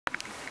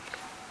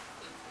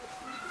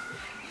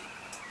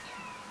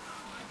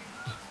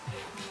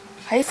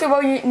How you feel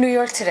about New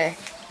York today?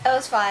 It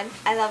was fun.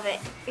 I love it.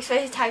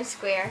 Especially Times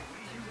Square.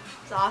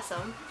 It's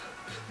awesome.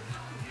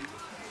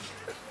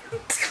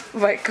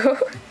 Michael.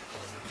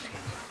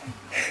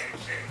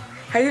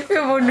 How you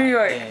feel about New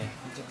York?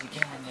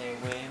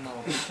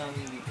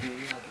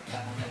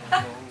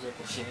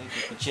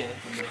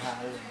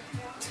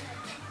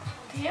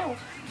 Damn.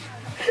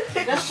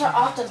 Let's shut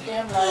off the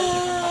damn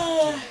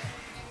light.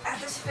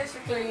 After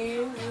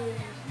specifically.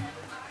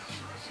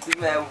 It's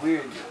mad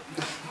weird.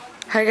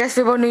 How you guys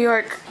feel about New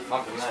York?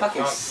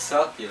 Fucking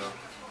suck, yo.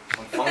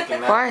 I'm funky,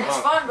 man. Why? It's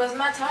fun, but it's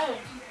not tired.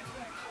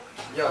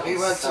 Yo, we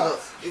went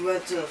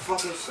to the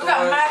fucking store. We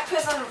got mad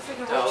piss on the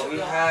freaking road. Yo, we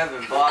have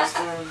in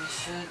Boston and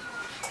shit.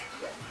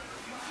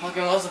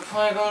 Fucking what's the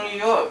point of going to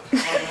New York?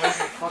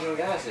 Fucking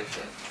gas and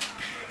shit.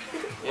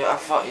 Yeah,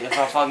 if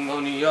I fucking go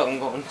to New York, I'm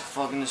going to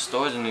fucking the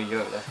stores in New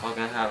York that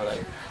fucking have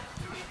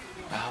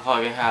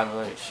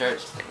like,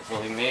 shirts that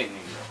fully made in New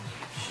York.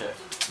 Shit.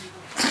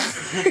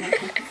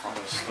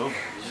 Fucking stupid.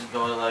 You just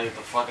go to like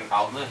the fucking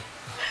outlet.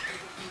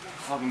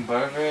 Fucking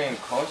Burberry and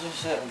Coach and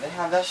shit. They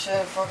have that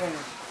shit fucking.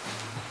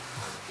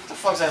 What the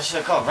fuck's that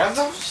shit called?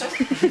 Rental shit?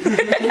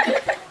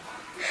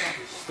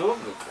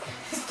 Stupid.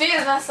 His feet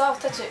is not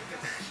soft. Touch it.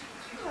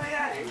 Oh my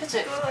god. Touch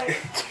it.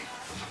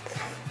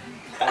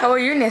 How about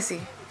you,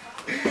 Nancy?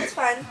 It's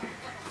fun.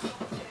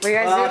 What do you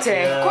guys do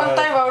today?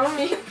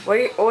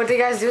 What do you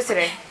guys do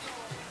today?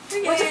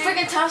 Went to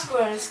freaking Times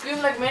Square and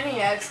screamed like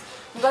maniacs.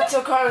 We got to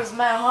a car, it was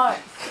mad hot.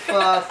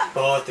 Fuck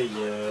both of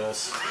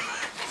yous.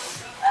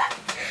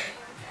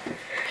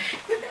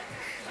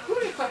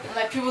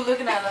 Like people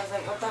looking at us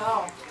like, what the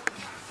hell?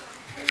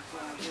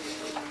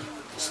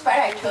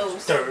 Spider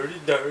toes. Dirty,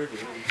 dirty.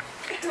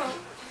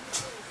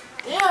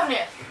 Damn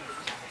it.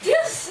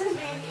 Yes,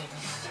 man.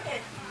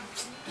 Shit.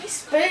 He's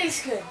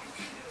space good.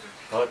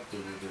 Hot,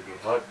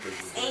 hot,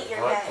 Ain't your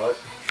hot, bad. hot.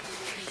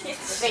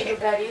 This ain't your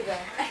bad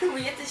either.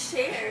 We have to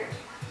share.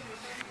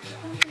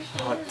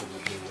 Hot,